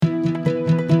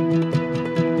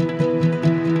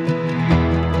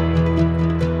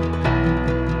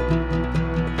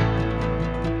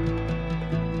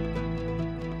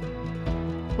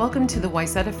to the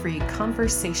Wayzata Free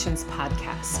Conversations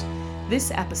podcast. This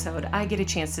episode, I get a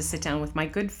chance to sit down with my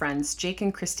good friends, Jake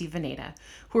and Christy Vanada,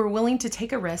 who are willing to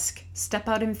take a risk, step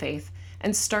out in faith,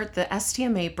 and start the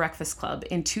STMA Breakfast Club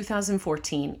in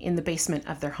 2014 in the basement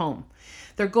of their home.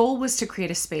 Their goal was to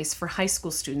create a space for high school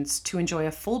students to enjoy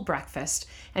a full breakfast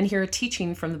and hear a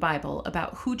teaching from the Bible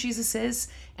about who Jesus is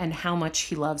and how much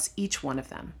he loves each one of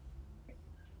them.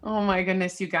 Oh my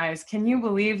goodness, you guys. Can you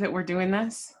believe that we're doing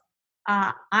this?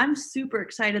 I'm super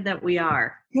excited that we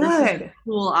are. Good. This is a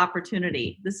cool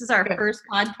opportunity. This is our first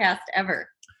podcast ever.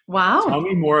 Wow. Tell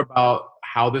me more about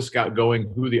how this got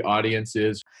going, who the audience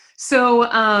is.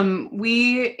 So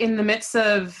we, in the midst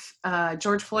of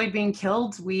George Floyd being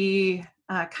killed, we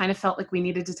kind of felt like we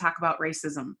needed to talk about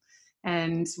racism.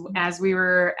 And as we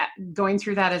were going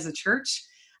through that as a church,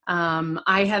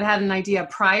 I had an idea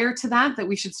prior to that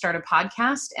we should start a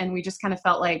podcast. And we just kind of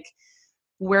felt like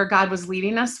where God was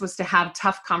leading us was to have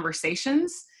tough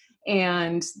conversations.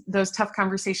 And those tough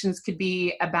conversations could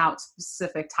be about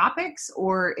specific topics,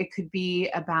 or it could be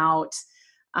about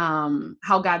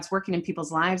how God's working in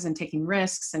people's lives and taking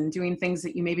risks and doing things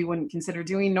that you maybe wouldn't consider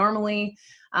doing normally.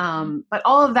 But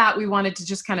all of that we wanted to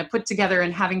just kind of put together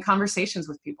and having conversations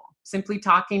with people, simply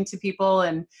talking to people.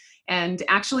 And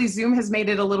actually Zoom has made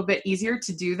it a little bit easier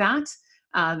to do that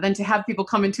than to have people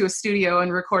come into a studio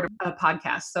and record a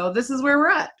podcast. So this is where we're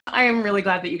at. I am really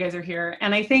glad that you guys are here.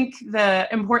 And I think the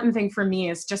important thing for me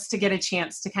is just to get a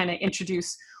chance to kind of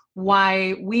introduce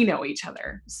why we know each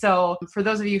other. So for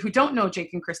those of you who don't know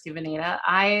Jake and Christy Vanada,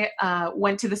 I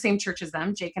went to the same church as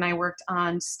them. Jake and I worked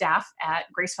on staff at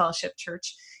Grace Fellowship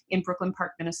Church in Brooklyn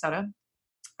Park, Minnesota.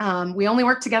 We only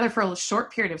worked together for a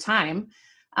short period of time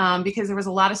because there was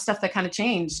a lot of stuff that kind of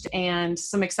changed and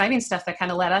some exciting stuff that kind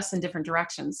of led us in different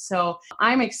directions. So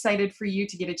I'm excited for you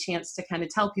to get a chance to kind of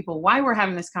tell people why we're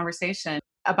having this conversation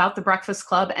about the Breakfast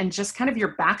Club and just kind of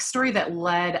your backstory that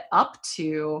led up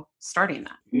to starting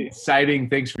that. Exciting.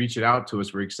 Thanks for reaching out to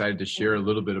us. We're excited to share a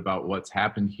little bit about what's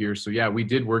happened here. So yeah, we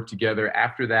did work together.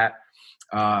 After that,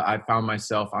 I found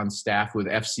myself on staff with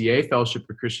FCA, Fellowship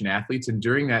for Christian Athletes. And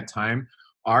during that time,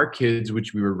 our kids,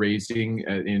 which we were raising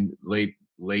in late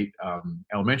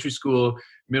elementary school,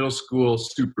 middle school,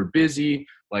 super busy,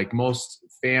 like most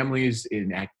families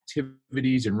in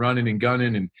activities and running and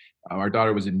gunning. And our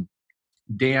daughter was in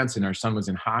dance and our son was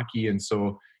in hockey. And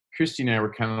so Christy and I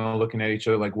were kind of looking at each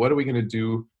other like, what are we going to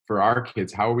do for our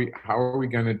kids? How are we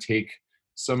going to take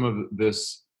some of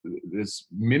this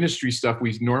ministry stuff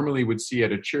we normally would see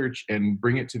at a church and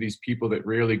bring it to these people that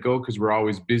rarely go because we're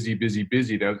always busy.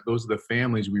 Those are the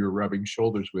families we were rubbing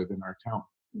shoulders with in our town.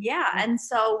 Yeah. And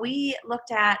so we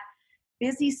looked at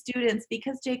busy students.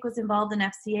 Because Jake was involved in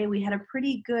FCA, we had a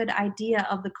pretty good idea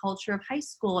of the culture of high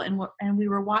school. And we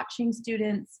were watching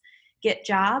students get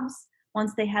jobs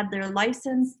once they had their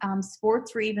license.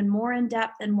 Sports were even more in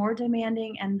depth and more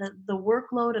demanding. And the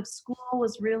workload of school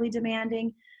was really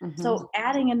demanding. Mm-hmm. So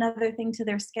adding another thing to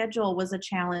their schedule was a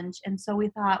challenge. And so we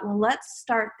thought, well, let's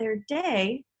start their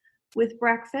day with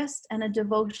breakfast and a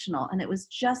devotional. And it was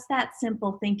just that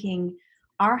simple thinking.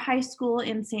 Our high school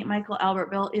in St. Michael,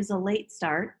 Albertville is a late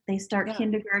start. They start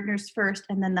kindergartners first,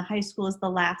 and then the high school is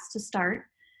the last to start.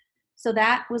 So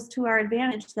that was to our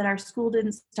advantage that our school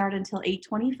didn't start until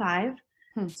 8:25.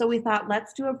 So we thought,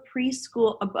 let's do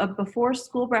a before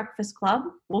school breakfast club.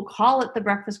 We'll call it the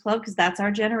Breakfast Club because that's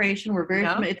our generation. We're very,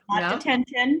 it's not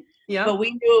detention, but we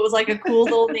knew it was like a cool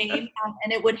little name,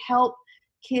 and it would help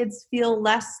kids feel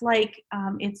less like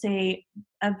it's a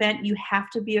event you have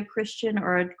to be a Christian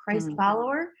or a Christ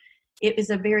follower. It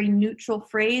is a very neutral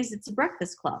phrase. It's a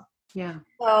breakfast club. Yeah.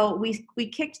 So we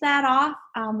kicked that off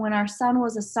when our son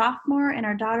was a sophomore and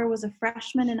our daughter was a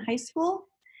freshman in high school.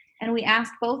 And we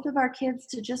asked both of our kids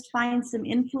to just find some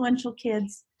influential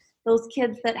kids, those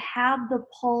kids that have the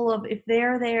pull of if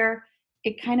they're there,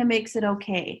 it kind of makes it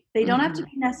okay. They don't have to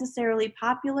be necessarily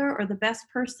popular or the best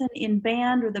person in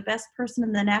band or the best person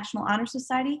in the National Honor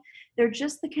Society. They're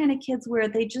just the kind of kids where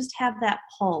they just have that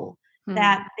pull,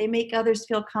 that they make others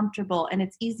feel comfortable and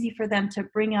it's easy for them to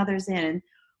bring others in.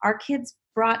 Our kids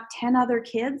brought 10 other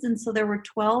kids, and so there were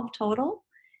 12 total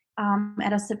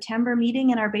at a September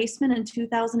meeting in our basement in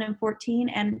 2014.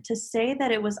 And to say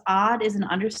that it was odd is an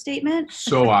understatement.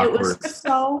 So awkward. It was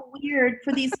so weird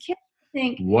for these kids.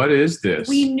 Think, what is this?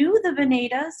 We knew the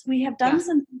Vanadas. We have done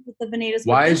some things with the Vanadas.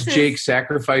 Why is Jake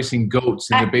sacrificing goats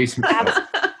in the basement?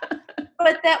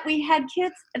 But that we had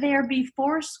kids there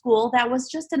before school, that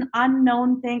was just an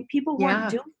unknown thing. People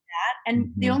weren't doing that.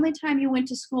 And the only time you went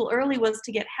to school early was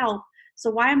to get help. So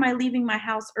why am I leaving my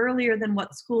house earlier than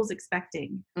what school's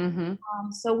expecting?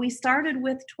 So we started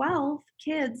with 12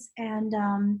 kids, and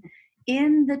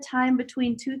in the time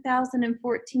between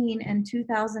 2014 and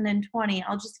 2020,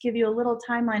 I'll just give you a little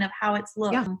timeline of how it's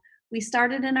looked. Yeah. We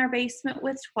started in our basement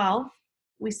with 12.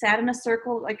 We sat in a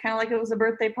circle, like kind of like it was a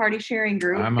birthday party sharing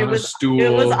group. I'm it on was, a stool. It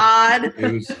was odd.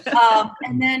 It was,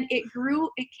 and then it grew.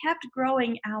 It kept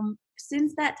growing.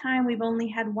 Since that time, we've only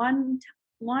had one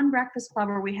breakfast club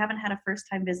where we haven't had a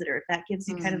first-time visitor. If that gives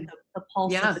you kind of the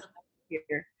pulse of the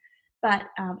here. But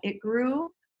it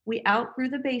grew. We outgrew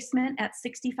the basement at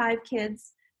 65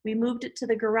 kids. We moved it to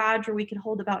the garage where we could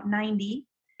hold about 90.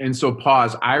 And so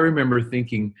pause. I remember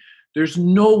thinking, there's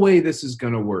no way this is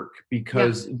going to work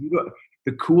because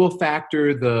the cool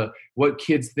factor, what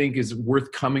kids think is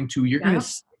worth coming to, you're going to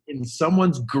sit in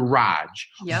someone's garage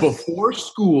before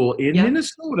school in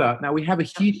Minnesota. Now we have a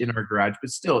heat in our garage, but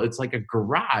still it's like a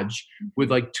garage with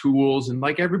like tools and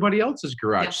like everybody else's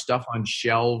garage, stuff on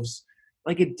shelves.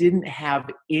 Like it didn't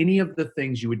have any of the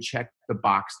things you would check the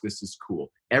box. This is cool.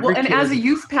 And as a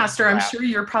youth pastor, I'm sure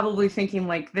you're probably thinking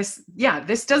like this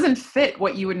doesn't fit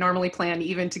what you would normally plan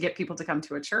even to get people to come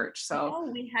to a church. So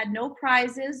we had no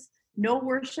prizes, no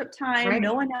worship time,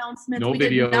 no announcements, no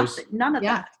videos, none of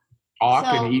that. Talk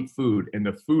and eat food, and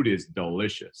the food is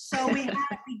delicious. So we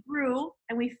grew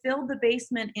and we filled the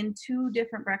basement in 2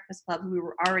 different breakfast clubs. We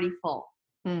were already full.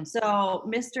 So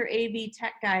Mr. AV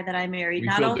tech guy that I married,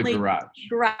 not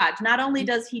only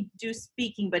does he do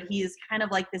speaking, but he is kind of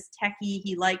like this techie.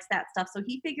 He likes that stuff. So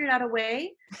he figured out a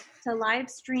way to live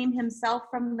stream himself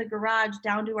from the garage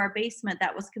down to our basement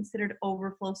that was considered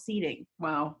overflow seating.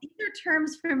 Wow. These are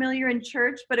terms familiar in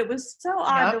church, but it was so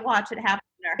odd to watch it happen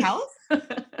in our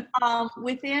house.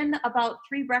 Within about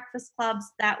 3 breakfast clubs,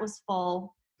 that was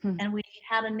full. And we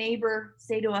had a neighbor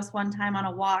say to us one time on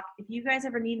a walk, if you guys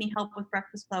ever need any help with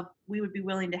Breakfast Club, we would be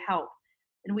willing to help.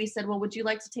 And we said, well, would you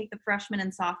like to take the freshmen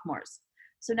and sophomores?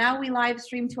 So now we live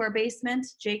stream to our basement.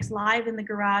 Jake's live in the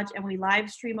garage, and we live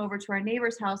stream over to our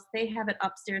neighbor's house. They have it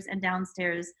upstairs and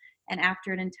downstairs. And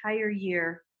after an entire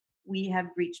year, we have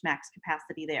reached max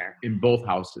capacity there. In both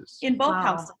houses. In both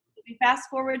houses. We fast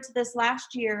forward to this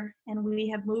last year, and we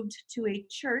have moved to a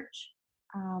church.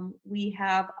 We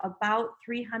have about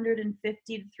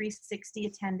 350 to 360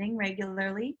 attending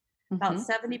regularly. About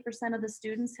 70% of the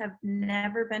students have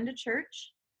never been to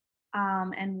church.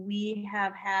 And we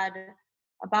have had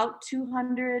about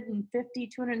 250,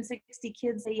 260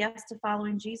 kids say yes to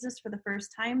following Jesus for the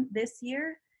first time this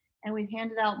year. And we've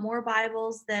handed out more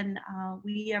Bibles than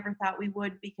we ever thought we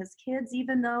would, because kids,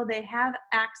 even though they have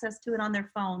access to it on their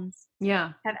phones,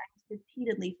 have asked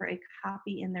repeatedly for a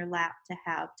copy in their lap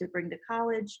to bring to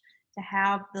college, to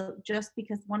have just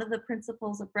because one of the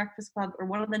principles of Breakfast Club, or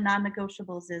one of the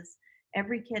non-negotiables, is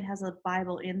every kid has a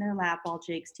Bible in their lap while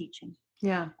Jake's teaching.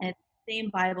 Yeah. And it's the same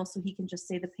Bible, so he can just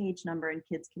say the page number and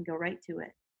kids can go right to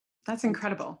it. That's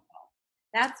incredible.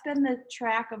 That's been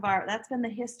that's been the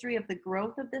history of the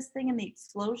growth of this thing and the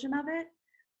explosion of it.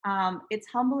 It's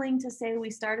humbling to say we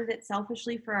started it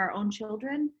selfishly for our own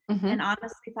children, and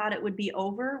honestly thought it would be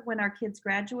over when our kids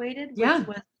graduated, which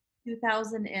was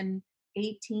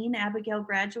 2018. Abigail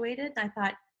graduated. I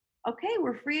thought, okay,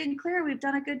 we're free and clear. We've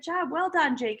done a good job. Well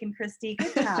done, Jake and Christy.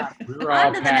 Good job. We were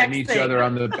all patting each other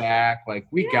on the back, like,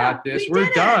 we got this. We're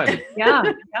done.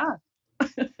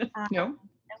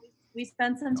 We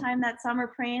spent some time that summer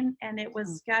praying, and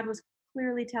God was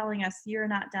clearly telling us, you're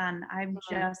not done. I'm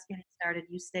just getting started.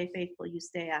 You stay faithful. You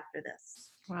stay after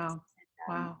this. Wow.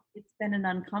 Wow. It's been an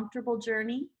uncomfortable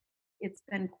journey. It's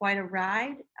been quite a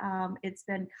ride. It's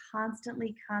been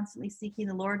constantly seeking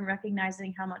the Lord and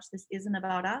recognizing how much this isn't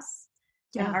about us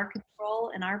and our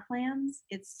control and our plans.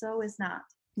 It so is not.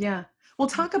 Yeah. Well,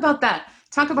 talk about that.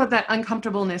 Talk about that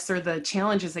uncomfortableness or the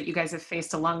challenges that you guys have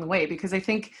faced along the way, because I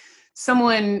think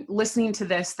someone listening to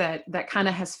this that kind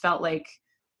of has felt like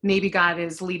maybe God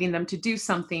is leading them to do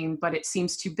something, but it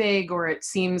seems too big, or it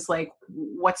seems like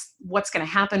what's going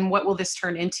to happen? What will this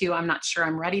turn into? I'm not sure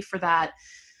I'm ready for that.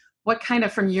 What kind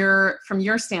of, from your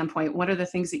standpoint, what are the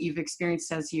things that you've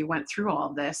experienced as you went through all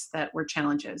of this that were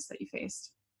challenges that you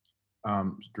faced?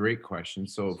 Great question.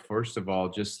 So first of all,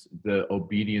 just the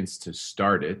obedience to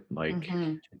start it, like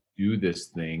to do this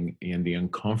thing, and the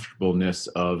uncomfortableness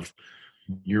of,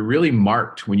 you're really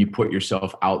marked when you put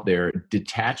yourself out there,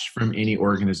 detached from any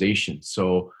organization.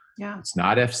 So it's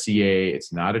not FCA,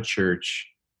 it's not a church.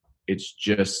 It's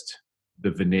just the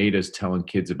Vanadas telling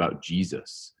kids about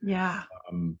Jesus. Yeah.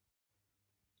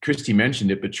 Christy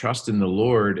mentioned it, but trust in the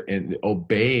Lord and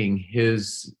obeying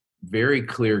his very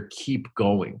clear, keep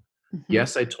going.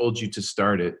 Yes, I told you to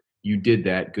start it. You did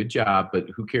that. Good job, but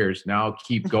who cares? Now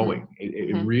keep going.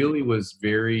 It really was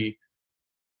very,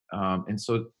 and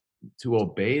so to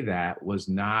obey that was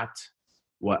not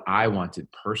what I wanted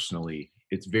personally.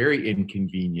 It's very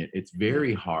inconvenient. It's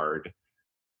very hard.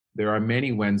 There are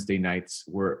many Wednesday nights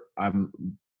where I'm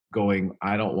going,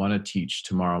 I don't want to teach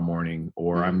tomorrow morning,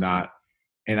 or I'm not.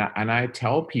 And I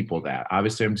tell people that.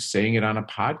 Obviously, I'm saying it on a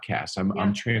podcast.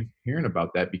 I'm transparent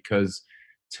about that, because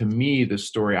to me, the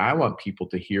story I want people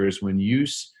to hear is when you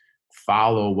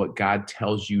follow what God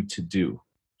tells you to do,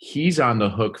 He's on the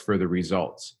hook for the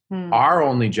results. Our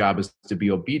only job is to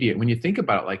be obedient. When you think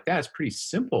about it like that, it's pretty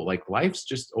simple. Like, life's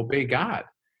just obey God.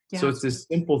 Yeah. So it's this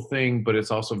simple thing, but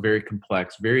it's also very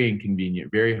complex, very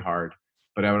inconvenient, very hard.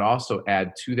 But I would also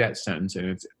add to that sentence, and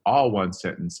it's all one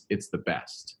sentence, it's the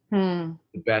best. The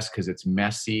best because it's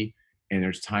messy, and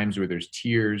there's times where there's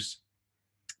tears.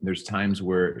 There's times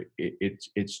where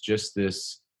it's just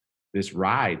this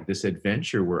ride, this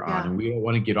adventure we're on, and we don't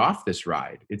want to get off this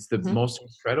ride. It's the most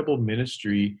incredible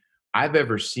ministry I've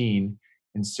ever seen.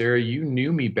 And Sara, you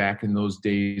knew me back in those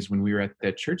days when we were at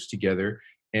that church together,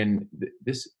 and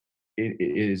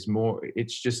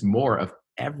it's just more of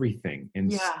everything.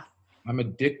 And I'm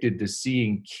addicted to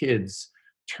seeing kids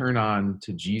turn on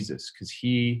to Jesus, because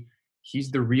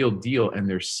he's the real deal, and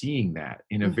they're seeing that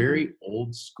in a very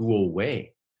old school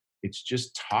way. It's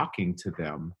just talking to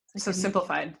them. So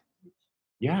simplified.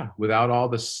 Yeah, without all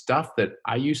the stuff that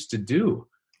I used to do,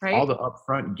 right? All the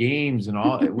upfront games and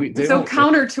all. So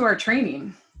counter to our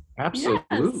training.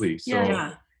 Absolutely. Yes.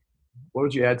 So what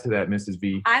would you add to that, Mrs.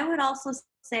 V? I would also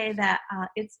say that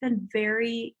it's been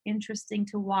very interesting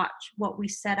to watch what we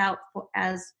set out for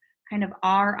as kind of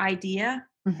our idea,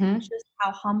 just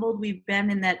how humbled we've been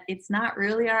in that it's not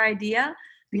really our idea,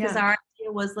 because our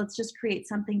idea was, let's just create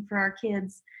something for our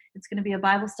kids. It's going to be a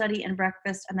Bible study and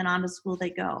breakfast, and then on to school they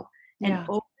go. And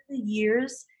over the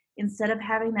years, instead of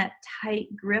having that tight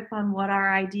grip on what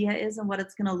our idea is and what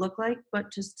it's going to look like,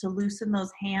 but just to loosen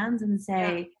those hands and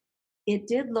say, it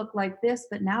did look like this,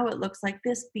 but now it looks like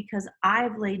this because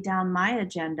I've laid down my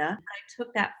agenda. I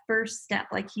took that first step,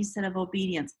 like he said, of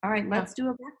obedience. All right, let's do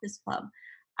a breakfast club.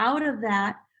 Out of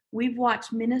that, we've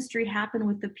watched ministry happen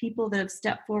with the people that have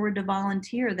stepped forward to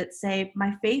volunteer, that say,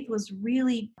 my faith was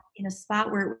really in a spot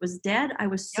where it was dead. I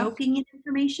was soaking in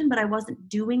information, but I wasn't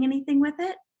doing anything with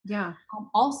it. Yeah.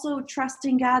 Also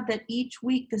trusting God that each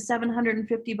week, the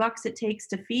 $750 it takes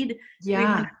to feed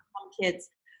 300 kids,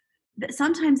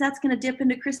 sometimes that's going to dip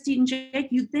into Christy and Jake.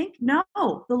 You think? No,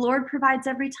 the Lord provides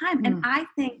every time. And I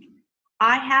think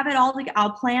I have it all.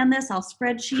 I'll plan this. I'll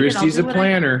spreadsheet Christy's it. a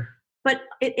planner. But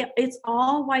it's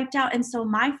all wiped out. And so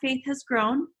my faith has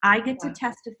grown. I get to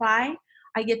testify.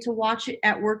 I get to watch it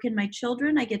at work in my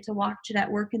children. I get to watch it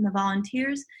at work in the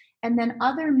volunteers. And then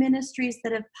other ministries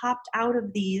that have popped out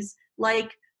of these,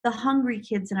 like the hungry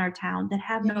kids in our town that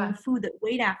have no food, that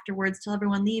wait afterwards till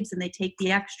everyone leaves and they take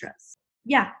the extras.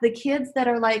 Yeah, the kids that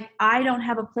are like, I don't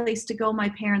have a place to go. My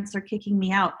parents are kicking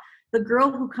me out. The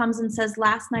girl who comes and says,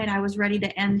 last night I was ready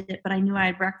to end it, but I knew I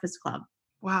had breakfast club.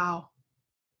 Wow.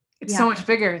 It's so much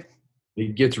bigger.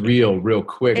 It gets real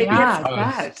quick.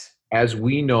 Yeah, as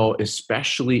we know,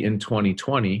 especially in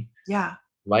 2020,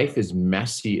 life is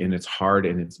messy and it's hard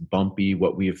and it's bumpy.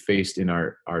 What we have faced in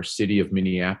our city of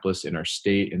Minneapolis, in our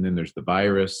state, and then there's the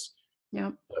virus.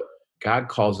 Yep. God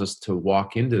calls us to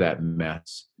walk into that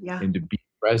mess and to be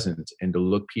present and to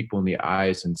look people in the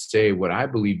eyes and say, what I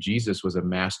believe Jesus was a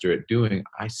master at doing,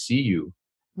 I see you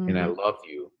and I love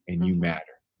you and you matter.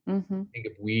 I think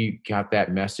if we got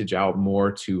that message out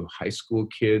more to high school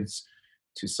kids,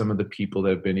 to some of the people that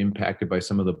have been impacted by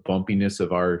some of the bumpiness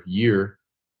of our year,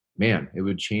 man, it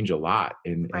would change a lot.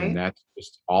 And that's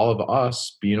just all of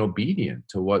us being obedient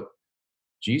to what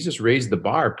Jesus raised the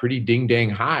bar pretty ding dang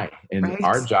high. And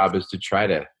our job is to try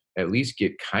to at least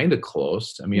get kind of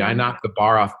close. I mean, I knock the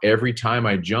bar off every time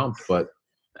I jump, but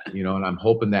and I'm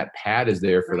hoping that pad is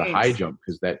there for the high jump,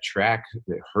 because that track,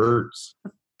 it hurts.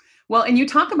 Well, and you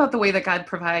talk about the way that God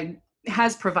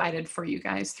has provided for you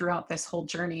guys throughout this whole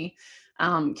journey.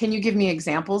 Can you give me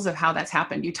examples of how that's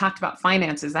happened? You talked about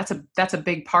finances. That's a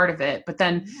big part of it. But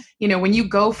then, when you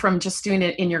go from just doing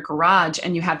it in your garage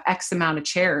and you have X amount of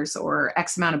chairs or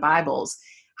X amount of Bibles,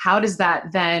 how does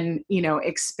that then,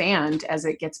 expand as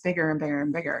it gets bigger and bigger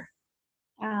and bigger?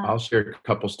 I'll share a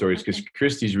couple stories because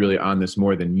Christy's really on this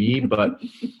more than me, but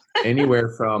anywhere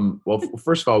from, well,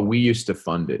 first of all, we used to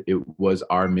fund it. It was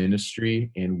our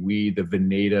ministry, and the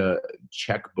Vanada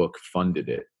checkbook funded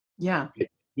it. Yeah. It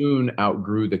soon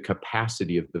outgrew the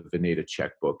capacity of the Vanada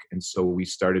checkbook. And so we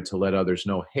started to let others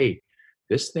know, hey,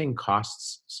 this thing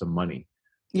costs some money.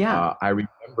 Yeah. I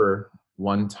remember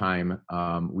one time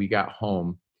we got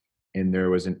home and there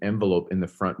was an envelope in the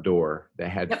front door that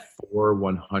had 4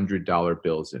 $100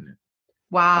 bills in it.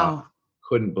 Wow.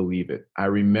 Couldn't believe it. I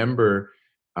remember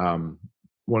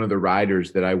one of the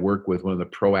riders that I work with, one of the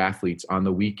pro athletes on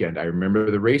the weekend, I remember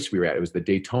the race we were at. It was the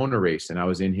Daytona race, and I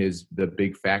was in the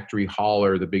big factory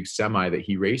hauler, the big semi that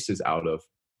he races out of.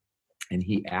 And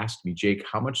he asked me, Jake,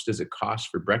 how much does it cost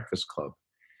for Breakfast Club?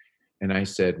 And I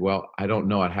said, well, I don't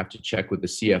know. I'd have to check with the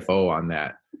CFO on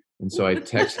that. And so I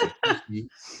texted Christy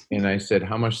and I said,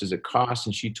 how much does it cost?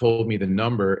 And she told me the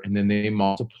number. And then they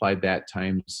multiplied that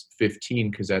times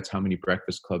 15, because that's how many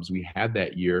breakfast clubs we had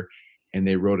that year. And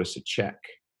they wrote us a check.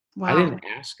 Wow. I didn't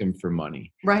ask them for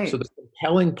money. Right. So the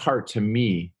compelling part to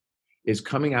me is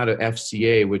coming out of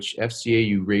FCA, which FCA,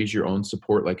 you raise your own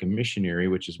support like a missionary,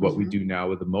 which is what we do now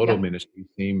with the Modal Ministry,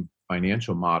 same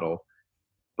financial model.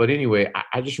 But anyway,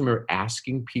 I just remember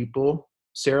asking people,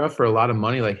 Sarah, for a lot of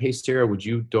money, like, hey, Sarah, would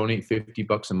you donate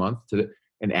 $50 a month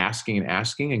and asking,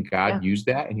 and God used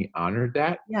that and he honored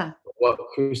that. Yeah. What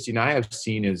Christy and I have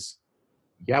seen is,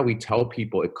 we tell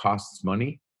people it costs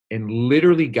money, and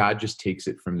literally God just takes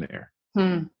it from there.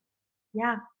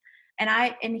 Yeah.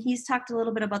 And he's talked a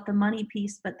little bit about the money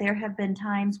piece, but there have been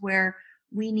times where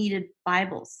we needed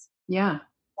Bibles. Yeah.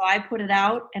 So I put it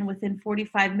out, and within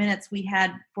 45 minutes, we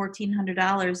had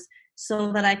 $1,400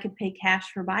 so that I could pay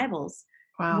cash for Bibles.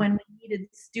 Wow. When we needed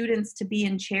students to be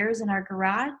in chairs in our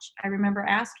garage, I remember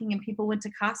asking, and people went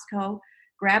to Costco,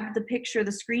 grabbed the picture,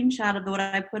 the screenshot of what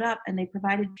I put up, and they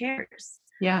provided chairs.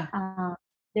 Yeah.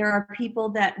 There are people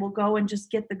that will go and just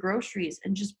get the groceries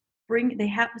and just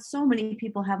so many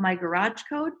people have my garage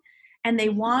code, and they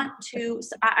want to.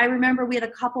 So I remember we had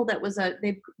a couple that was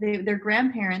their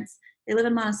grandparents. They live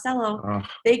in Monticello.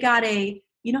 They got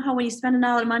you know how when you spend a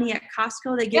lot of money at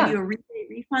Costco, they give you a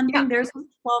refund thing. Theirs was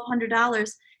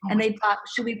 $1,200, and they thought,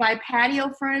 should we buy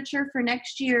patio furniture for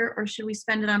next year, or should we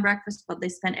spend it on Breakfast Club? They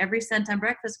spent every cent on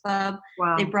Breakfast Club.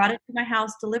 Wow. They brought it to my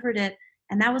house, delivered it,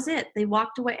 and that was it. They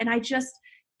walked away, and I just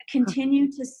continue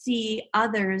to see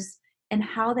others and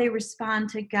how they respond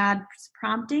to God's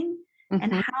prompting,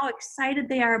 and how excited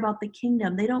they are about the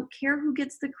kingdom. They don't care who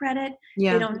gets the credit.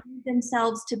 Yeah. They don't need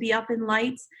themselves to be up in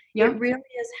lights. Yeah. It really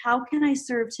is, how can I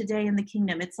serve today in the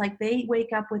kingdom? It's like they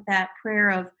wake up with that prayer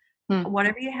of,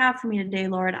 whatever you have for me today,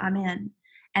 Lord, I'm in.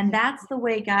 And that's the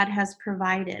way God has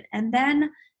provided. And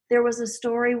then there was a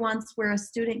story once where a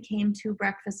student came to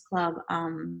Breakfast Club.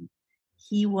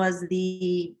 He was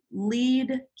the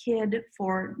lead kid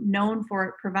known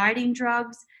for providing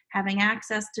drugs, having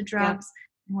access to drugs.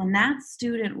 Yeah. When that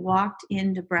student walked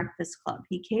into Breakfast Club,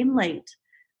 he came late.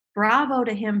 Bravo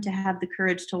to him to have the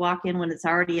courage to walk in when it's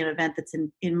already an event that's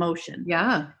in motion.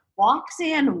 Yeah. Walks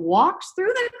in, walks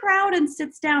through the crowd, and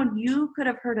sits down. You could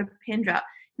have heard a pin drop.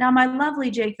 Now, my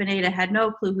lovely Jake Vanada had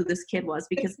no clue who this kid was,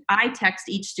 because I text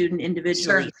each student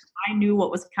individually. Sure. I knew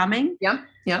what was coming. Yep.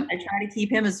 I try to keep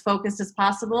him as focused as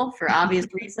possible for obvious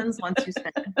reasons. Once you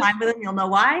spend time with him, you'll know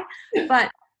why.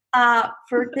 But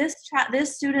for this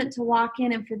student to walk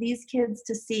in, and for these kids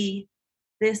to see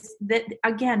this,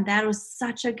 that was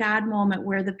such a God moment,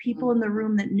 where the people in the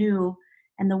room that knew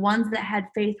and the ones that had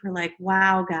faith were like,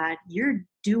 wow, God, you're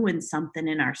doing something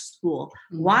in our school.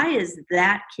 Why is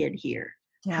that kid here?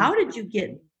 Yeah. How did you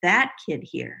get that kid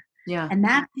here? Yeah. And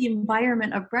that's the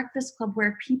environment of Breakfast Club,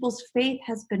 where people's faith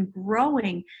has been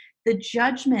growing. The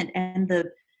judgment and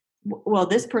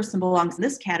this person belongs in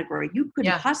this category. You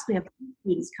couldn't possibly have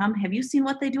students come. Have you seen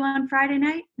what they do on Friday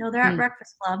night? No, they're at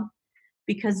Breakfast Club,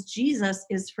 because Jesus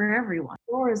is for everyone.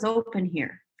 The door is open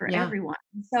here for everyone.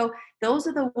 And so those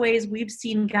are the ways we've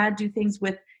seen God do things,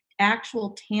 with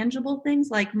actual tangible things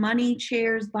like money,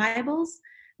 chairs, Bibles.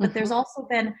 But there's also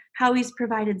been how he's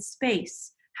provided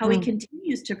space, how he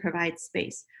continues to provide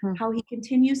space, how he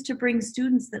continues to bring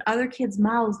students that other kids'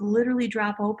 mouths literally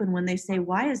drop open when they say,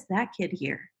 why is that kid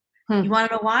here? You want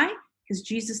to know why? Because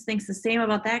Jesus thinks the same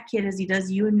about that kid as he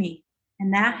does you and me.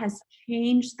 And that has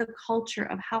changed the culture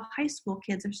of how high school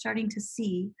kids are starting to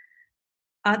see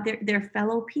their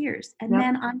fellow peers. And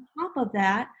then on top of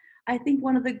that, I think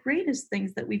one of the greatest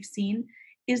things that we've seen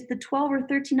is the 12 or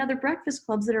 13 other breakfast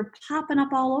clubs that are popping up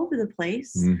all over the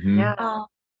place.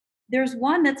 There's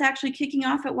one that's actually kicking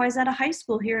off at Wayzata High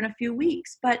School here in a few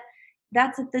weeks, but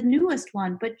that's at the newest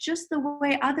one. But just the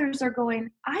way others are going,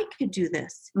 I could do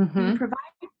this. You provide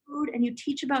food and you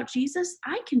teach about Jesus,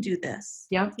 I can do this.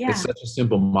 It's such a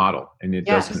simple model, and it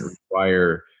doesn't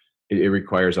require, it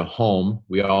requires a home.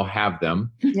 We all have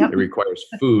them. It requires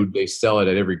food. They sell it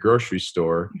at every grocery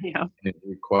store. And it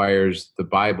requires the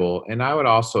Bible. And I would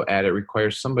also add, it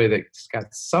requires somebody that's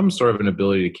got some sort of an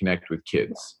ability to connect with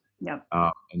kids.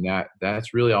 And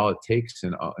that's really all it takes,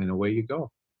 and away you go.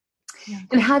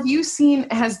 And have you seen,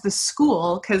 has the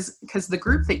school, because the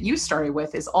group that you started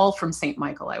with is all from St.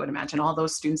 Michael, I would imagine, all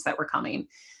those students that were coming.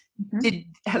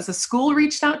 Has the school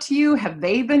reached out to you? Have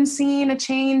they been seeing a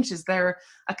change? Is there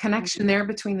a connection there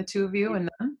between the two of you and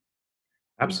them?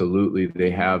 Absolutely, they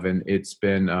have, and it's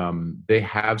been they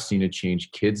have seen a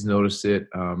change. Kids notice it.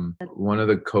 One of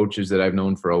the coaches that I've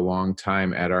known for a long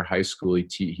time at our high school,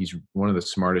 he's one of the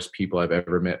smartest people I've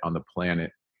ever met on the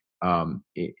planet.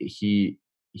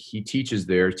 He teaches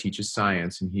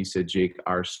science, and he said, Jake,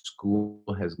 our school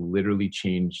has literally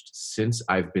changed since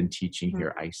I've been teaching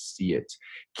here. I see it.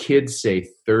 Kids say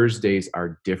Thursdays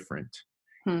are different.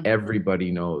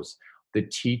 Everybody knows. The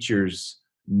teachers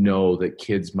know that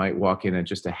kids might walk in at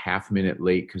just a half minute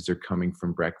late because they're coming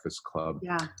from Breakfast Club.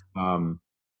 Yeah.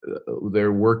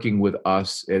 They're working with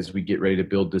us as we get ready to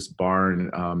build this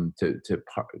barn to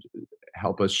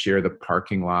help us share the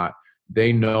parking lot.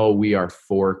 They know we are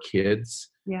for kids,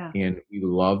 and we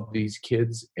love these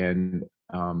kids. And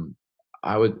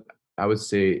I would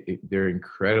say they're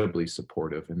incredibly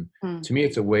supportive. And to me,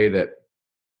 it's a way that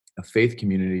a faith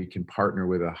community can partner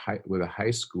with a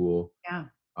high school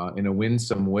in a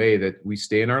winsome way, that we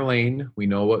stay in our lane. We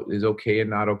know what is okay and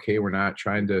not okay. We're not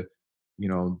trying to,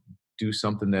 do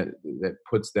something that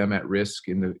puts them at risk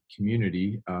in the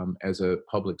community as a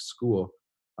public school.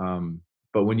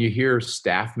 But when you hear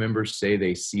staff members say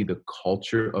they see the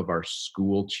culture of our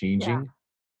school changing,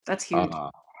 that's huge.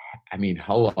 I mean,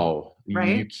 hello,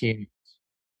 right? You can't.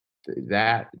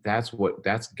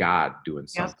 That's God doing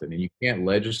something, and you can't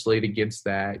legislate against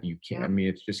that. You can't. I mean,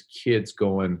 it's just kids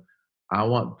going, I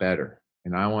want better,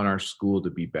 and I want our school to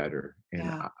be better,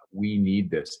 and we need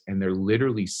this. And they're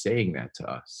literally saying that to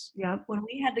us. Yeah. When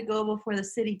we had to go before the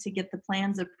city to get the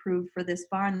plans approved for this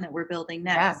barn that we're building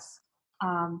next,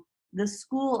 the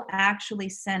school actually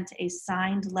sent a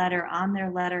signed letter on their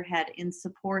letterhead in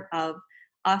support of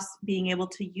us being able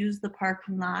to use the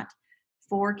parking lot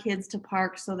for kids to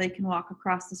park so they can walk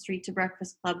across the street to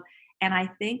Breakfast Club. And I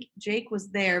think Jake was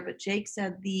there, but Jake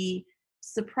said the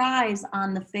surprise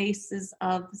on the faces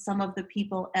of some of the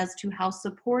people as to how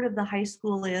supportive the high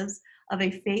school is of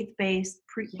a faith-based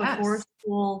before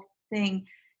school thing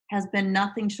has been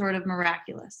nothing short of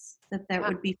miraculous. That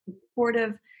would be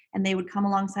supportive, and they would come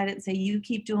alongside it and say, you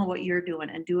keep doing what you're doing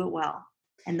and do it well.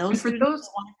 And those students who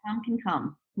want to come can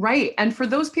come. Right. And for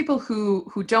those people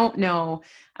who don't know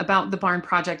about the barn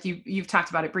project, you've talked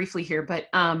about it briefly here, but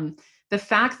the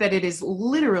fact that it is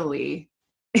literally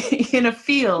in a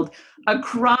field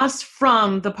across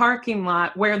from the parking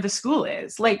lot where the school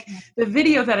is. Like the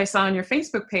video that I saw on your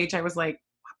Facebook page, I was like,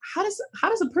 how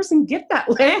does a person get that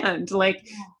land? Like,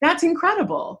 that's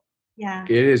incredible. Yeah.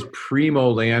 It is primo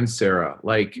land, Sarah.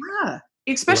 Like,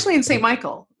 especially in St.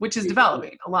 Michael, which is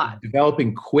developing a lot.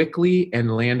 Developing quickly,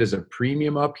 and land is a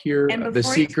premium up here. The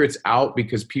secret's out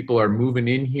because people are moving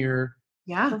in here.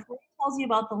 Yeah. Before he tells you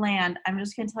about the land, I'm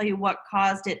just going to tell you what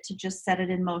caused it to just set it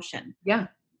in motion. Yeah.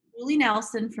 Julie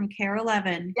Nelson from Care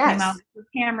 11 came out as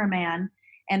a cameraman,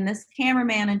 and this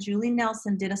cameraman and Julie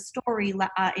Nelson did a story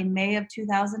in May of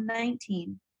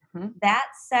 2019. That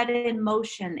set in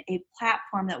motion a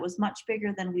platform that was much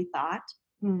bigger than we thought.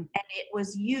 And it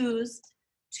was used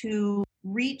to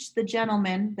reach the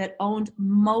gentleman that owned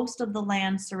most of the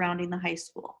land surrounding the high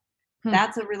school.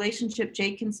 That's a relationship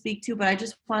Jake can speak to, but I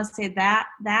just want to say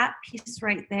that piece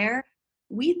right there,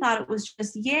 we thought it was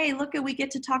just, yay, we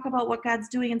get to talk about what God's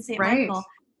doing in St. Michael.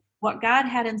 What God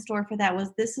had in store for that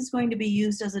was, this is going to be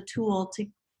used as a tool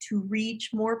to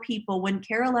reach more people. When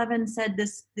Care 11 said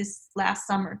this last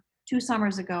summer, 2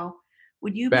 summers ago,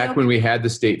 would you back when we had the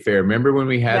state fair? Remember when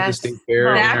we had the state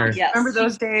fair? Remember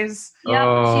those days? Yep.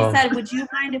 She said, would you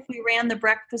mind if we ran the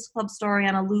Breakfast Club story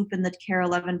on a loop in the Care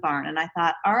 11 barn? And I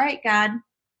thought, all right, God.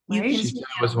 She said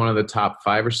it was one of the top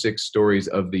 5 or 6 stories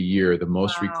of the year, the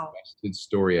most requested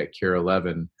story at Care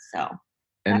 11.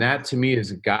 And that to me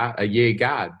is a yay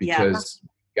God, because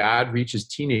God reaches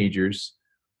teenagers,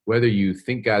 whether you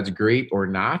think God's great or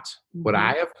not. What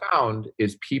I have found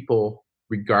is people,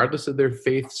 regardless of their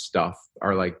faith stuff,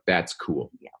 are like, that's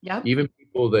cool. Even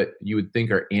people that you would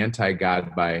think are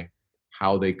anti-God by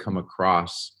how they come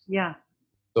across.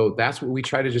 So that's what we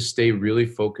try to just stay really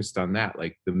focused on that.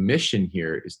 Like, the mission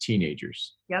here is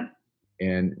teenagers.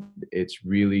 And it's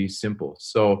really simple.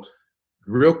 So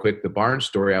real quick, the barn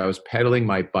story, I was pedaling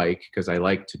my bike because I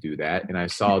like to do that. And I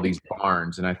saw these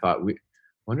barns and I thought,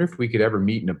 wonder if we could ever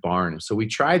meet in a barn. So we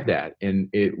tried that, and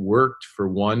it worked for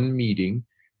one meeting.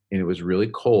 And it was really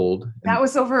cold. That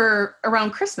was over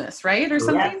around Christmas, right? Or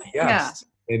something? Yes.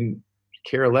 And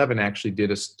Care 11 actually did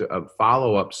a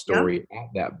follow-up story at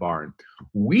that barn.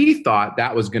 We thought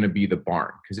that was going to be the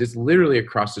barn, because it's literally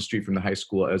across the street from the high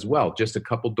school as well, just a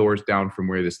couple doors down from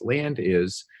where this land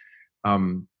is.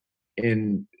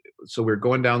 And so we're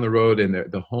going down the road, and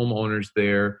the homeowners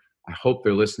there, I hope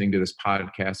they're listening to this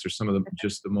podcast. They're some of them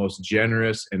just the most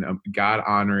generous and God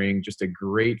honoring, just a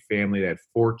great family that had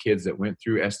 4 kids that went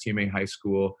through STMA high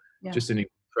school, just an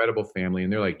incredible family.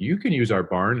 And they're like, you can use our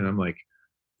barn. And I'm like,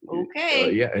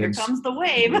 okay, yeah. Here comes the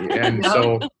wave. And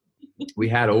so we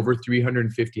had over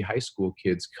 350 high school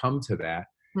kids come to that.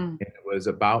 And it was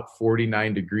about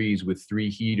 49 degrees with 3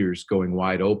 heaters going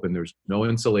wide open. There was no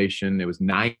insulation. It was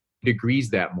 9 degrees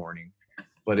that morning,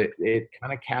 but it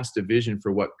kind of cast a vision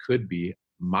for what could be.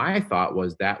 My thought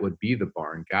was that would be the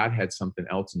barn. God had something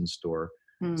else in store.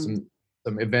 Some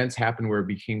events happened where it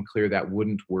became clear that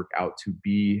wouldn't work out to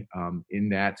be in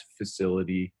that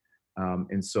facility.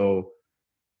 And so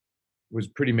was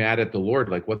pretty mad at the Lord,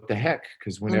 like, what the heck?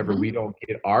 Because whenever we don't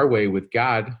get our way with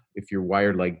God, if you're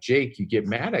wired like Jake, you get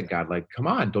mad at God, like, come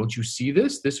on, don't you see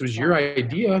this? This was your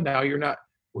idea. Now you're not.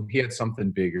 Well, he had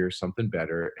something bigger, something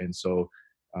better. And so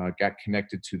got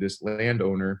connected to this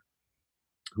landowner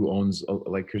who owns,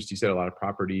 like Christy said, a lot of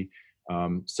property,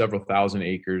 several thousand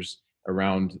acres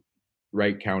around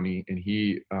Wright County. And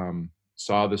he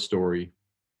saw the story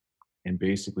and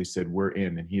basically said, we're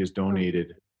in. And he has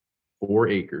donated 4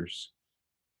 acres.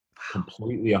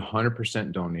 Completely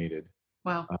 100% donated.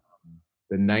 Wow.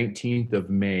 The 19th of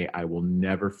May, I will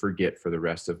never forget for the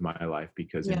rest of my life,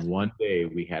 because in one day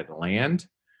we had land,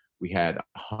 we had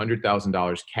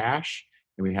 $100,000 cash,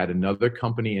 and we had another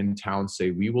company in town say,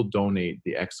 we will donate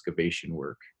the excavation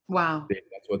work. Wow.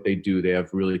 That's what they do. They have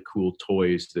really cool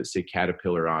toys that say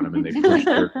Caterpillar on them, and they push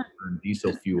dirt and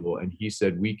diesel fuel. And he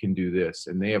said, we can do this.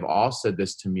 And they have all said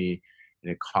this to me,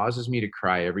 and it causes me to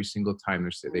cry every single time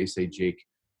they say, Jake,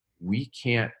 we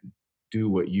can't do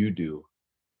what you do,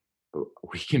 but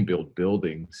we can build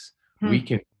buildings. We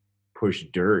can push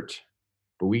dirt,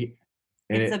 but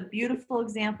it's a beautiful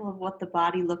example of what the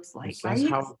body looks like. That's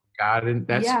how God, and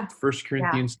that's 1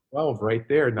 Corinthians 12 right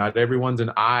there. Not everyone's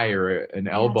an eye or an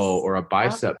elbow or a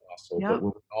bicep muscle, but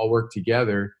when we all work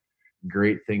together,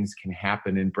 great things can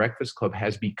happen. And Breakfast Club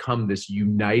has become this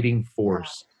uniting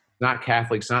force. Not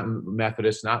Catholics, not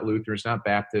Methodists, not Lutherans, not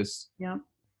Baptists.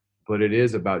 But it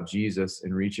is about Jesus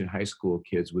and reaching high school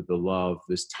kids with the love,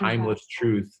 this timeless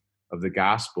truth of the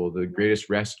gospel, the greatest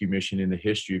rescue mission in the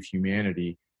history of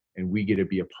humanity. And we get to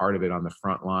be a part of it on the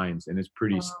front lines. And it's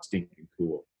pretty stinking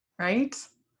cool. Right?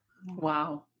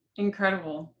 Wow.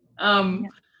 Incredible.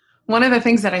 One of the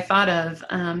things that I thought of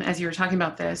as you were talking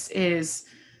about this is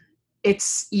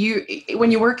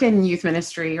when you work in youth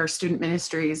ministry or student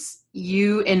ministries,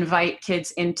 you invite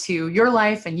kids into your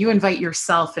life and you invite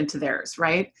yourself into theirs,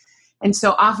 right? And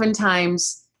so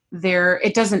oftentimes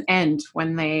it doesn't end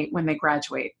when they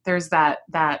graduate. There's that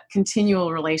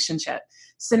continual relationship.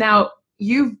 So now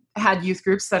you've had youth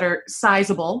groups that are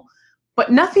sizable,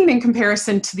 but nothing in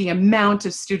comparison to the amount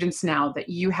of students now that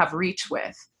you have reach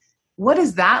with. What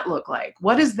does that look like?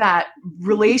 What is that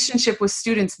relationship with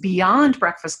students beyond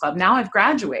Breakfast Club? Now I've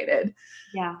graduated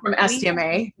from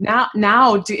STMA.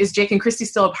 Now is Jake and Christy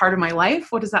still a part of my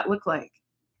life? What does that look like?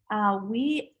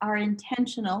 We are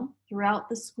intentional throughout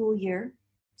the school year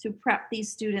to prep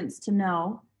these students to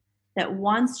know that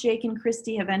once Jake and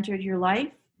Christy have entered your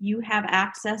life, you have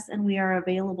access and we are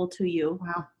available to you.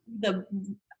 Wow. The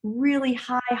really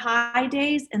high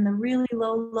days and the really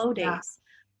low days.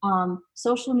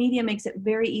 Social media makes it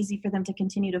very easy for them to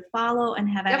continue to follow and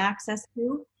have access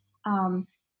to.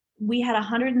 We had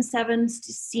 107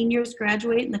 seniors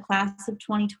graduate in the class of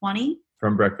 2020.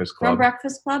 From Breakfast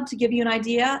Club. To give you an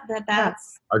idea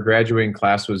that's... Our graduating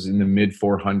class was in the mid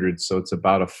 400s, so it's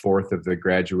about 1/4 of the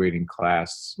graduating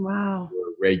class. Wow.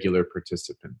 Were regular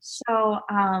participants. So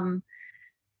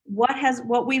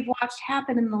what we've watched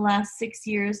happen in the last 6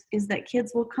 years is that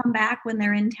kids will come back when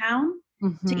they're in town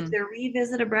to either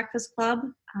revisit a Breakfast Club,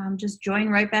 just join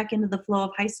right back into the flow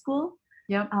of high school.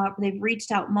 They've reached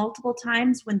out multiple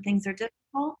times when things are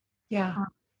difficult.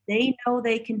 They know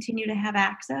they continue to have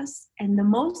access. And the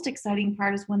most exciting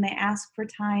part is when they ask for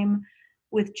time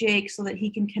with Jake so that he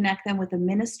can connect them with a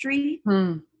ministry,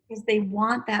 because they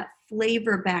want that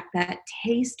flavor back, that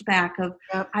taste back of,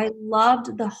 I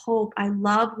loved the hope. I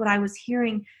loved what I was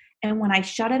hearing. And when I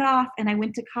shut it off and I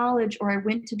went to college or I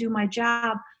went to do my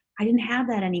job, I didn't have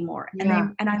that anymore. And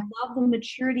I love the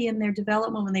maturity in their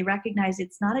development when they recognize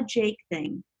it's not a Jake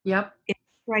thing. It's a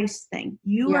Christ thing.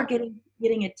 You are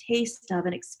getting a taste of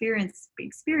and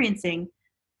experiencing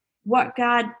what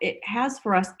God has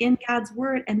for us in God's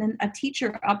word, and then a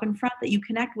teacher up in front that you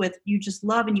connect with, you just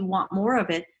love and you want more of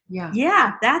it.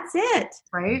 That's it.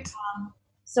 Right.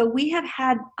 So we have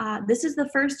had, this is the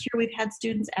first year we've had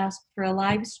students ask for a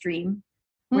live stream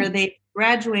where they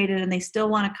graduated and they still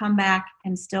want to come back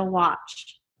and still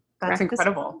watch. That's Breakfast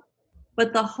incredible. Club.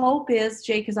 But the hope is,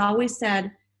 Jake has always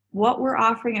said, what we're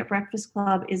offering at Breakfast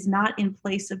Club is not in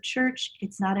place of church.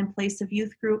 It's not in place of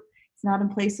youth group. It's not in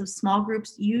place of small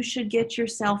groups. You should get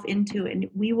yourself into, and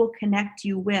we will connect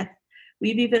you with.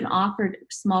 We've even offered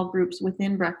small groups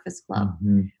within Breakfast Club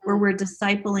where we're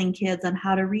discipling kids on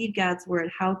how to read God's word,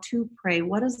 how to pray.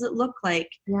 What does it look like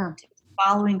to be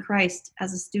following Christ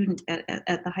as a student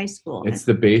at the high school? It's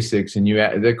the basics. And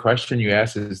the question you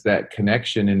asked is that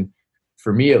connection. And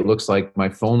for me, it looks like my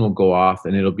phone will go off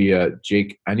and it'll be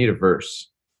Jake, I need a verse.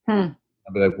 I'll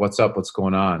be like, what's up? What's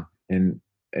going on? And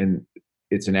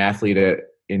it's an athlete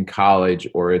in college,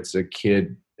 or it's a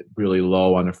kid really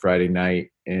low on a Friday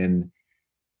night. And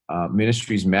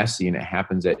ministry's messy, and it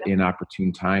happens at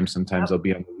inopportune times. Sometimes I'll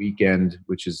be on the weekend,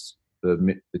 which is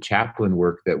the chaplain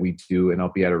work that we do, and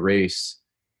I'll be at a race.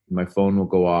 My phone will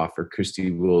go off, or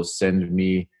Christy will send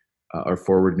me or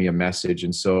forward me a message.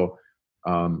 And so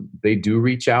they do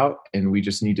reach out, and we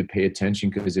just need to pay attention,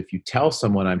 because if you tell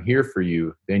someone I'm here for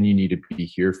you, then you need to be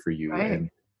here for you. Right. And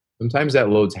sometimes that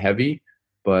load's heavy,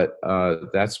 but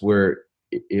that's where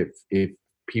if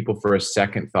people for a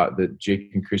second thought that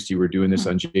Jake and Christy were doing this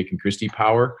on Jake and Christy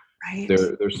Power, right,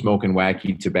 they're smoking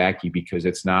wacky tobacco, because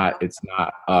it's not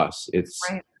us. It's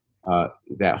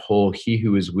that whole he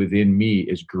who is within me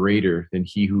is greater than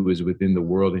he who is within the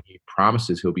world. And he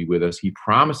promises he'll be with us. He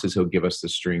promises he'll give us the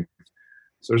strength.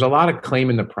 So there's a lot of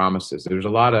claiming the promises. There's a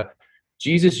lot of,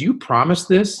 Jesus, you promised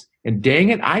this, and dang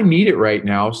it, I need it right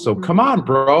now. So come on,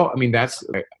 bro. I mean, that's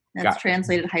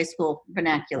translated high school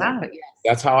vernacular, but yes.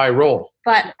 That's how I roll.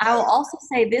 But I will also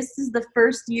say this is the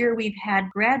first year we've had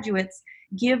graduates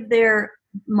give their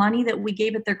money that we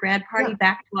gave at their grad party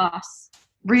back to us.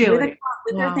 Really?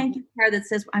 With their thank you card that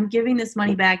says, I'm giving this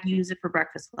money back, use it for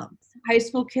Breakfast Club. High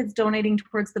school kids donating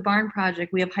towards the barn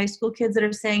project. We have high school kids that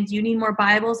are saying, do you need more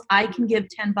Bibles? I can give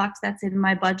 $10. That's in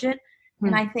my budget.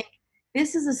 And I think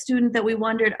this is a student that we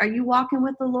wondered, are you walking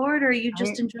with the Lord, or are you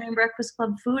just enjoying Breakfast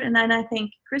Club food? And then I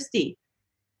think, Christy,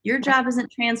 your job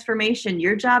isn't transformation.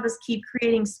 Your job is keep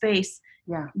creating space.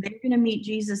 Yeah. They're going to meet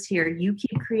Jesus here. You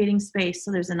keep creating space,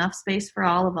 so there's enough space for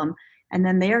all of them. And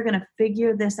then they are going to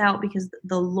figure this out, because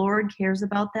the Lord cares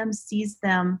about them, sees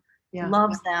them,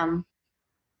 loves them.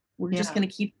 We're just going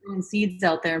to keep throwing seeds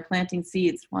out there and planting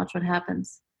seeds. Watch what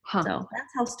happens. So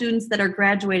that's how students that are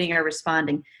graduating are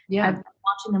responding. Yeah. I'm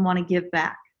watching them want to give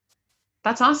back.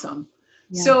 That's awesome.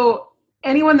 Yeah. So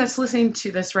anyone that's listening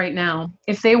to this right now,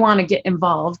 if they want to get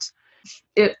involved,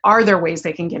 are there ways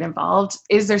they can get involved?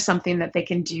 Is there something that they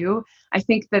can do? I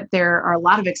think that there are a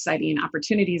lot of exciting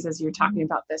opportunities as you're talking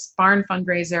about this barn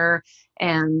fundraiser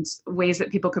and ways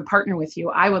that people could partner with you.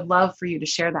 I would love for you to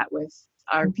share that with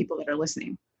our people that are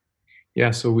listening.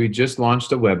 Yeah, so we just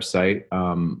launched a website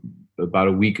about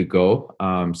a week ago.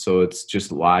 So it's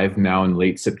just live now in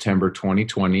late September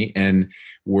 2020. And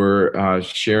we're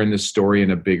sharing this story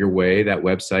in a bigger way. That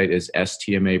website is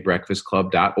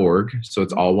STMABreakfastClub.org. So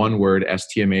it's all one word,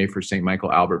 STMA for St. Michael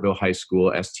Albertville High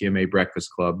School,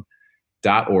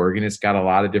 STMABreakfastClub.org. And it's got a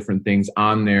lot of different things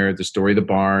on there. The story of the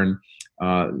barn,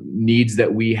 needs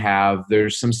that we have.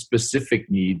 There's some specific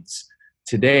needs.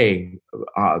 Today,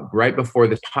 right before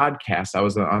this podcast, I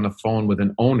was on the phone with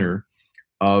an owner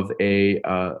of a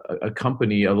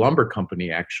company, a lumber company,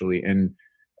 actually. And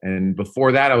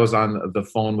before that, I was on the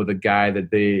phone with a guy that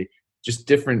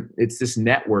it's this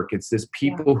network. It's this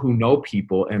people who know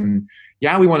people. And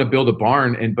we want to build a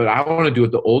barn, but I want to do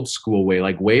it the old school way,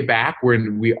 like way back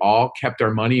when we all kept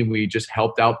our money and we just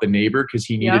helped out the neighbor because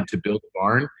he needed to build a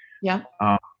barn. Yeah.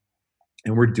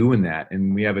 And we're doing that.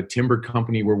 And we have a timber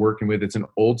company we're working with. It's an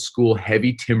old school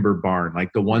heavy timber barn,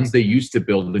 like the ones they used to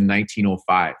build in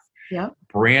 1905. Yeah.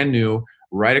 Brand new,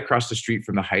 right across the street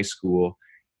from the high school.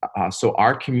 So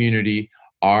our community,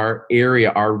 our area,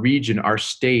 our region, our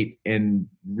state, and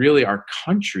really our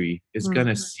country is going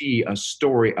to see a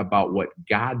story about what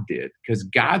God did, because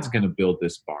God's going to build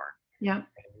this barn. Yeah.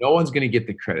 No one's going to get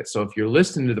the credit. So if you're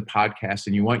listening to the podcast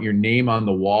and you want your name on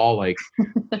the wall, like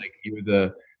you're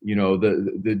the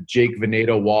Jake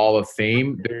Vanada Wall of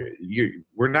Fame,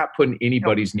 we're not putting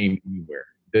anybody's name anywhere.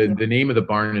 The name of the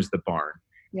barn is the barn.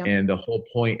 Yep. And the whole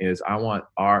point is I want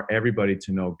everybody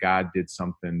to know God did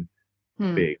something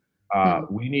big.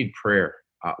 We need prayer.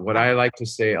 What I like to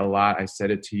say a lot, I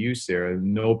said it to you, Sarah,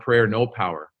 no prayer, no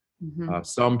power.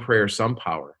 Some prayer, some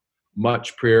power.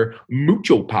 Much prayer,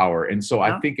 mucho power. And so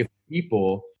I think if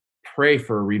people pray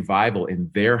for a revival in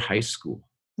their high school,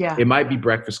 it might be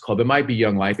Breakfast Club, it might be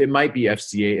Young Life, it might be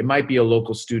FCA, it might be a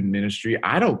local student ministry.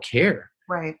 I don't care.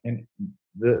 Right. And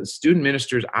the student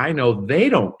ministers I know, they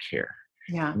don't care.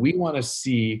 Yeah. We want to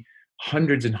see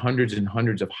hundreds and hundreds and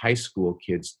hundreds of high school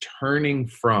kids turning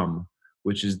from,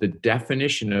 which is the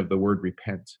definition of the word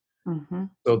repent. Mm-hmm.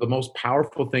 So the most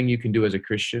powerful thing you can do as a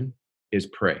Christian is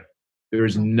pray. There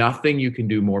is nothing you can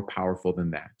do more powerful than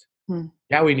that.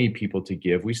 Yeah, we need people to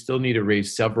give. We still need to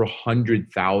raise several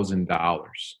 $100,000.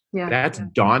 Yeah. That's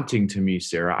daunting to me,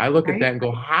 Sarah. I look at that and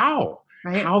go, how?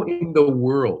 Right. How in the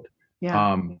world?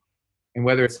 Yeah. And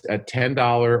whether it's a $10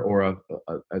 or a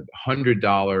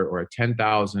 $100 or a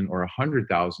 10,000 or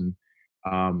 100,000,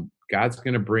 God's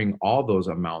going to bring all those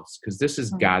amounts because this is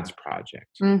God's project.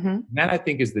 Mm-hmm. And that, I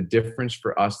think, is the difference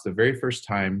for us. The very first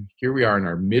time, here we are in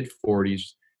our mid-40s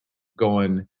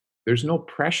going, there's no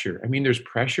pressure. I mean, there's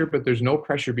pressure, but there's no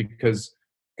pressure because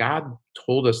God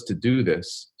told us to do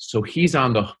this. So he's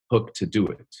on the hook to do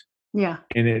it. Yeah.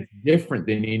 And it's different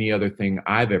than any other thing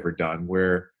I've ever done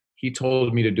where he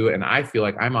told me to do it. And I feel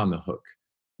like I'm on the hook.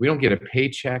 We don't get a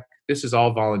paycheck. This is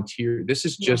all volunteer. This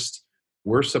is just,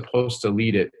 we're supposed to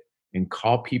lead it and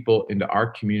call people into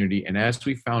our community. And as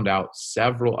we found out,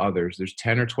 several others, there's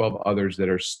 10 or 12 others that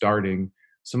are starting.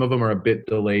 Some of them are a bit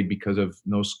delayed because of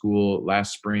no school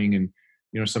last spring and,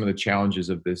 some of the challenges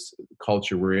of this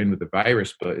culture we're in with the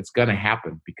virus, but it's going to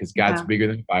happen because God's bigger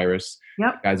than virus.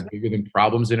 Yep. God's bigger than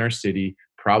problems in our city,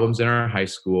 problems in our high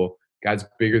school. God's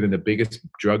bigger than the biggest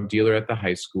drug dealer at the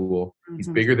high school. He's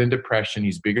bigger than depression.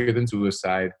 He's bigger than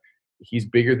suicide. He's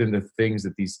bigger than the things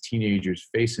that these teenagers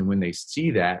face. And when they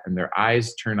see that and their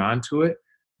eyes turn onto it,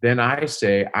 then I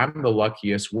say, I'm the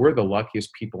luckiest. We're the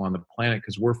luckiest people on the planet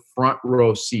because we're front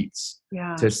row seats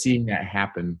to seeing that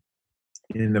happen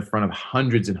in the front of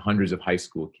hundreds and hundreds of high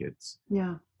school kids.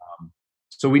 Yeah.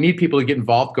 So we need people to get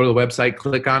involved. Go to the website,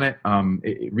 click on it,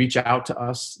 reach out to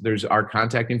us. There's our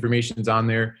contact information's on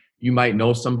there. You might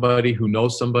know somebody who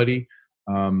knows somebody.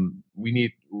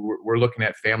 We're looking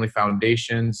at family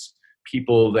foundations,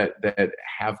 people that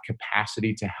have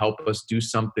capacity to help us do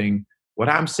something. What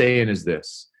I'm saying is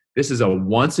this is a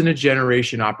once in a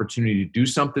generation opportunity to do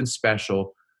something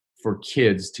special for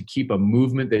kids to keep a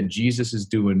movement that Jesus is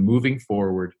doing moving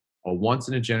forward, a once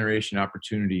in a generation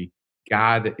opportunity.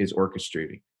 God is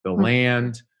orchestrating the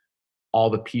land,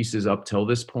 all the pieces up till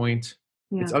this point.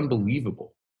 Yeah. It's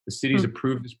unbelievable. The city's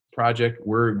approved this project.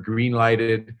 We're green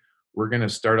lighted. We're going to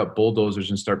start up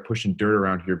bulldozers and start pushing dirt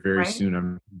around here very soon.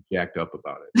 I'm jacked up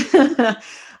about it.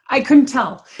 I couldn't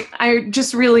tell. I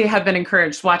just really have been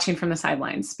encouraged watching from the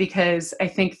sidelines because I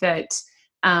think that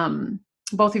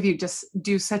both of you just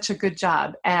do such a good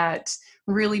job at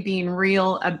really being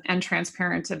real and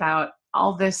transparent about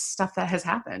all this stuff that has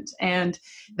happened and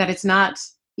that it's not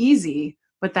easy,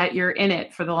 but that you're in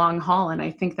it for the long haul. And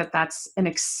I think that that's an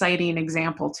exciting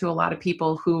example to a lot of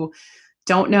people who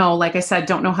don't know, like I said,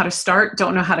 don't know how to start,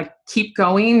 don't know how to keep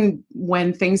going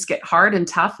when things get hard and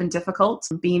tough and difficult,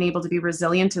 being able to be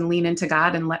resilient and lean into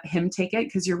God and let him take it.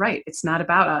 Because you're right. It's not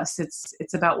about us.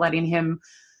 It's about letting him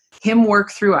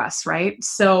work through us. Right.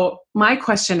 So my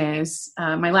question is,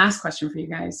 my last question for you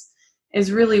guys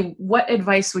is really, what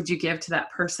advice would you give to that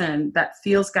person that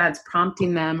feels God's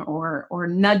prompting them or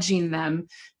nudging them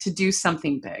to do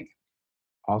something big?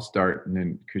 I'll start, and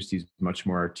then Christy's much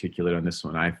more articulate on this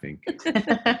one, I think.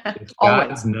 If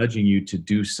God's nudging you to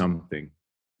do something,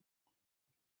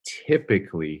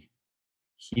 typically,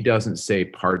 he doesn't say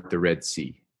part the Red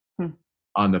Sea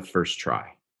on the first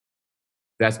try.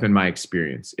 That's been my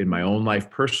experience in my own life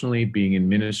personally, being in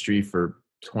ministry for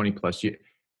 20 plus years.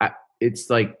 It's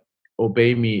like,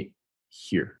 obey me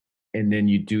here. And then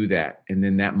you do that. And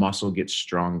then that muscle gets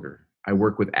stronger. I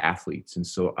work with athletes. And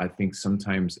so I think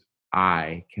sometimes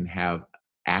I can have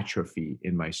atrophy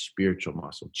in my spiritual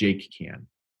muscle. Jake can,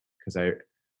 because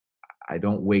I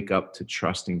don't wake up to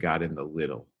trusting God in the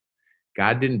little.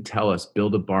 God didn't tell us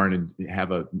build a barn and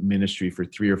have a ministry for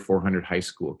 300 or 400 high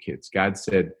school kids. God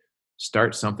said,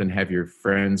 start something, have your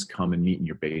friends come and meet in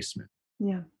your basement.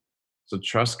 Yeah. So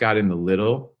trust God in the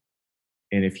little.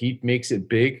 And if he makes it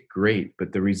big, great.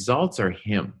 But the results are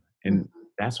him. And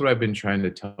that's what I've been trying to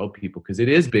tell people, because it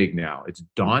is big now. It's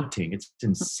daunting. It's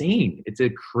insane. It's a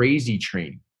crazy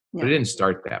train. But it didn't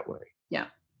start that way. Yeah.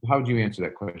 How would you answer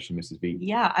that question, Mrs. B?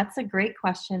 Yeah, that's a great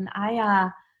question.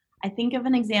 I think of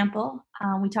an example.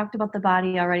 We talked about the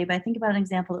body already, but I think about an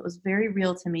example that was very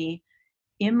real to me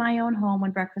in my own home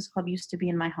when Breakfast Club used to be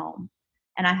in my home.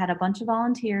 And I had a bunch of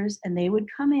volunteers, and they would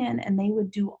come in and they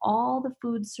would do all the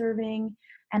food serving.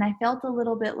 And I felt a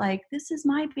little bit like, this is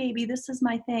my baby, this is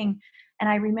my thing. And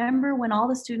I remember when all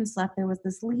the students left, there was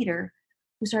this leader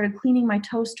who started cleaning my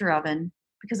toaster oven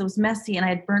because it was messy and I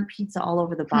had burnt pizza all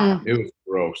over the bottom. It was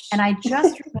gross. And I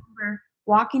just remember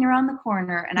walking around the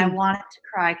corner, and I wanted to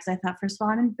cry because I thought, first of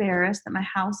all, I'm embarrassed that my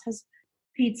house has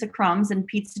pizza crumbs and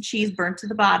pizza cheese burnt to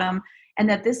the bottom. And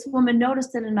that this woman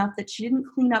noticed it enough that she didn't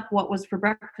clean up what was for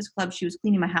Breakfast Club. She was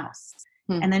cleaning my house.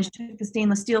 And then she took the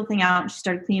stainless steel thing out and she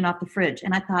started cleaning off the fridge.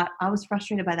 And I thought, I was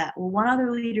frustrated by that. Well, one other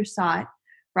leader saw it,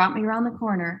 brought me around the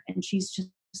corner, and she's just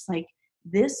like,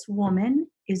 this woman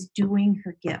is doing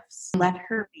her gifts. Let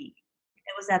her be.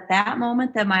 It was at that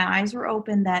moment that my eyes were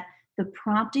open, that the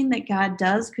prompting that God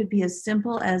does could be as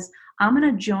simple as, I'm going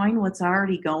to join what's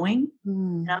already going,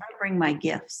 and I'm going to bring my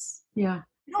gifts. Yeah.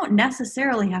 You don't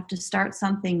necessarily have to start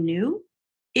something new.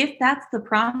 If that's the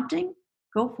prompting,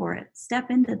 go for it. Step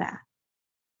into that.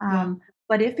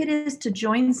 But if it is to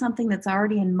join something that's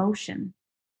already in motion,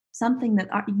 something that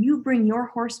you bring your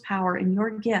horsepower and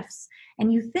your gifts,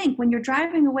 and you think when you're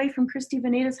driving away from Christy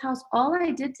Vanada's house, all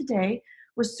I did today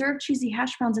was serve cheesy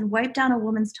hash browns and wipe down a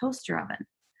woman's toaster oven.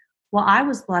 Well, I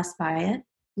was blessed by it.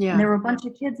 Yeah. And there were a bunch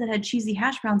of kids that had cheesy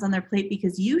hash browns on their plate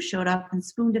because you showed up and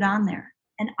spooned it on there.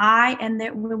 And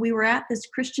when we were at this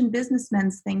Christian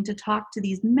businessmen's thing to talk to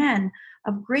these men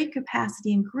of great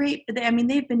capacity and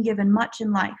they've been given much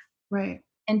in life. Right.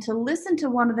 And to listen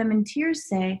to one of them in tears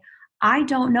say, I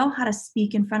don't know how to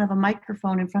speak in front of a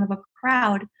microphone, in front of a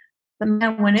crowd, but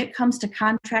man, when it comes to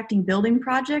contracting building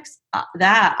projects,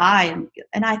 that I am.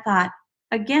 And I thought,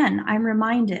 again, I'm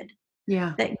reminded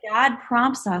that God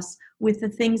prompts us with the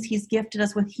things he's gifted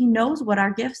us with. He knows what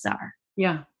our gifts are.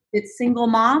 Yeah. It's single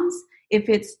moms. If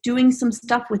it's doing some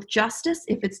stuff with justice,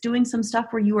 if it's doing some stuff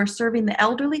where you are serving the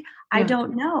elderly, I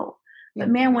don't know. But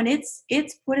man, when it's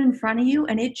put in front of you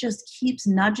and it just keeps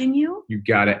nudging you, you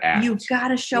gotta act. You've got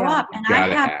to show up. And I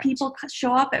have people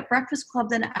show up at Breakfast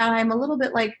Club, and I'm a little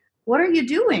bit like, what are you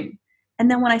doing?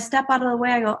 And then when I step out of the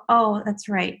way, I go, oh, that's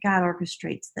right. God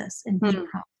orchestrates this, and he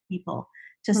prompts people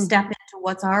to step into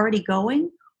what's already going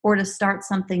or to start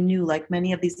something new, like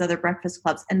many of these other Breakfast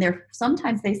Clubs. And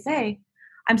sometimes they say,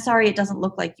 I'm sorry, it doesn't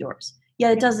look like yours.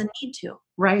 Yeah, it doesn't need to.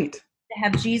 Right. To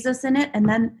have Jesus in it, and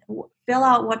then fill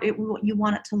out what you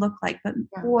want it to look like. But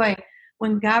boy,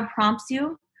 when God prompts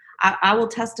you, I will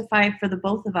testify for the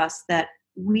both of us that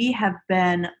we have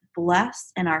been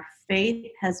blessed and our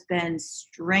faith has been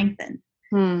strengthened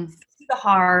through the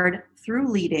hard,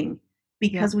 through leading,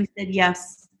 because we said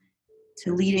yes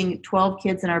to leading 12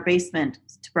 kids in our basement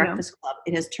to Breakfast Club.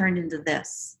 It has turned into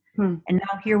this. And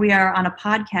now here we are on a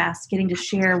podcast getting to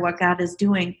share what God is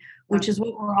doing, which is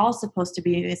what we're all supposed to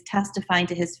be, is testifying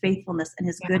to his faithfulness and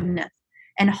his goodness.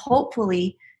 And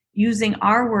hopefully using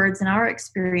our words and our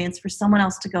experience for someone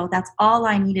else to go, that's all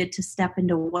I needed to step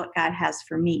into what God has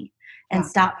for me, and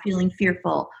stop feeling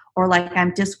fearful or like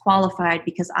I'm disqualified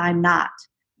because I'm not.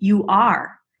 You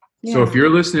are. So if you're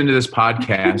listening to this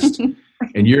podcast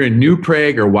and you're in New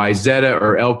Prague or Wayzata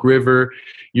or Elk River,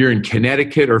 you're in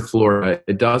Connecticut or Florida,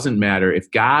 it doesn't matter. If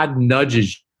God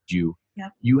nudges you,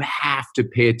 you have to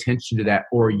pay attention to that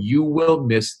or you will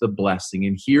miss the blessing.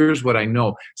 And here's what I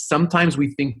know. Sometimes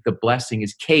we think the blessing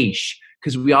is cash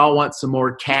because we all want some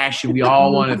more cash and we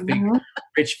all want to think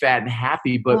rich, fat, and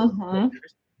happy. But what you're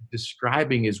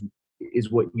describing is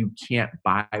what you can't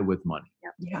buy with money.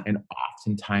 And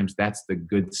oftentimes that's the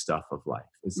good stuff of life.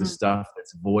 It's the stuff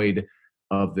that's void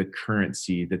of the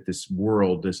currency that this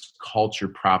world, this culture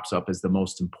props up as the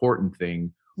most important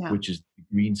thing, which is the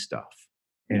green stuff.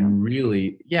 And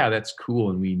really, that's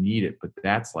cool and we need it, but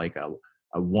that's like a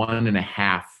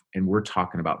 1.5, and we're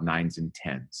talking about 9s and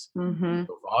 10s. So if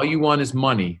all you want is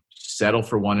money, settle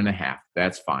for 1.5.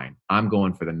 That's fine. I'm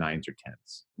going for the 9s or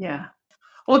 10s. Yeah.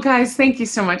 Well, guys, thank you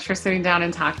so much for sitting down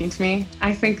and talking to me.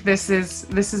 I think this has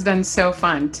been so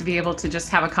fun to be able to just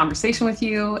have a conversation with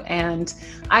you. And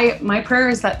my prayer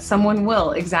is that someone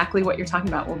will, exactly what you're talking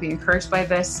about, will be encouraged by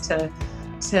this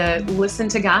to listen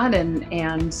to God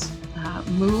and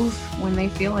move when they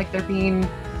feel like they're being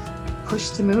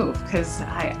pushed to move. Because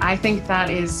I think that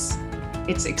it's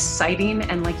exciting.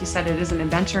 And like you said, it is an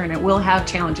adventure and it will have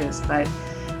challenges, but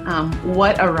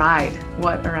what a ride.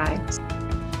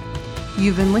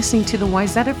 You've been listening to the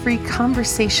Wayzata Free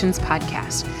Conversations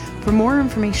podcast. For more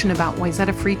information about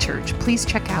Wayzata Free Church, please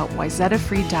check out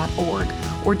wayzatafree.org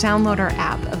or download our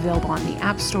app, available on the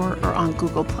App Store or on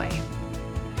Google Play.